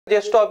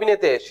ज्येष्ठ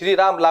अभिनेते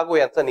श्रीराम लागू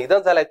यांचं निधन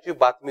झाल्याची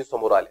बातमी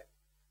समोर आली।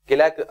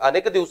 गेल्या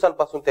अनेक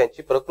दिवसांपासून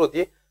त्यांची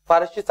प्रकृती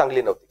फारशी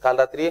चांगली नव्हती। काल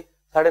रात्री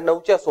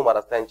 9:30च्या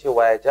सुमारास त्यांचे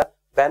वयाच्या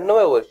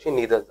 92व्या वर्षी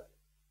निधन झाले।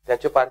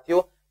 त्यांचे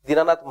पार्थिव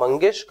दीनानाथ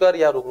मंगेशकर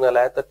या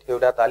रुग्णालयात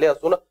ठेवण्यात आले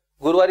असून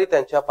गुरुवारी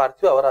त्यांच्या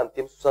पार्थिवावर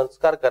अंतिम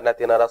संस्कार करण्यात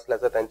येणार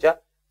असल्याचं त्यांच्या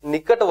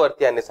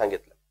निकटवर्तीयांनी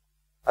सांगितलं।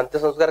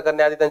 अंत्यसंस्कार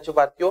करण्याआधी त्यांचे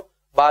पार्थिव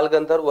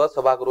बालगंधर्व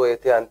सभागृह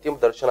येथे अंतिम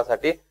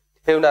दर्शनासाठी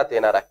ठेवण्यात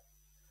येणार आहे।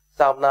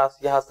 सामना,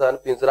 सिंहासन,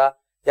 पिंजरा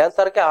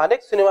यांसारख्या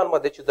अनेक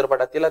सिनेमांमध्ये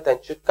चित्रपटातील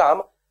त्यांचे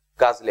काम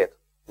गाजले।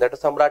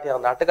 नटसम्राट या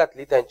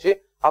नाटकातली त्यांची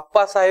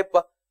आप्पासाहेब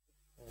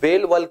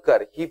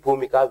बेलवलकर ही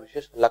भूमिका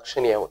विशेष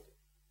लक्षणीय होती।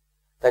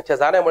 त्यांच्या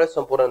जाण्यामुळे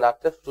संपूर्ण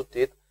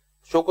नाट्यसृष्टीत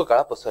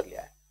शोककळा पसरली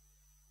आहे।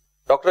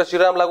 डॉक्टर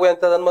श्रीराम लागू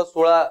यांचा जन्म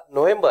 16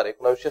 नोव्हेंबर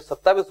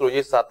 1927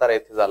 रोजी सातारा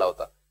येथे झाला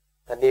होता।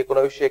 त्यांनी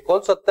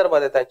 1969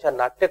 मध्ये त्यांच्या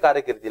नाट्य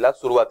कारकिर्दीला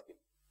सुरुवात केली।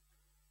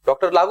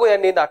 डॉक्टर लागू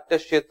यांनी नाट्य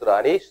क्षेत्र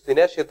आणि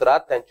सिने क्षेत्रात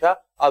त्यांच्या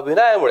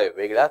अभिनयामुळे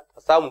वेगळा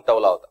ठसा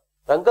उमटवला होता।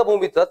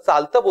 रंगभूमीचं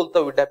चालतं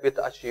बोलतं विद्यापीठ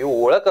अशी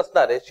ओळख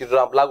असणारे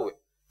श्रीराम लागू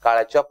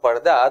काळाच्या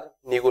पडद्यात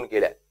निघून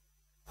गेले आहेत।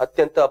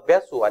 अत्यंत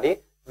अभ्यासू आणि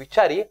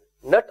विचारी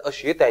नट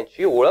अशी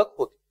त्यांची ओळख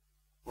होती।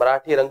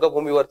 मराठी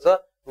रंगभूमीवरचं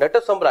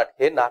नटसम्राट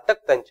हे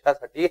नाटक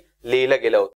त्यांच्यासाठी लिहिलं गेलं होतं।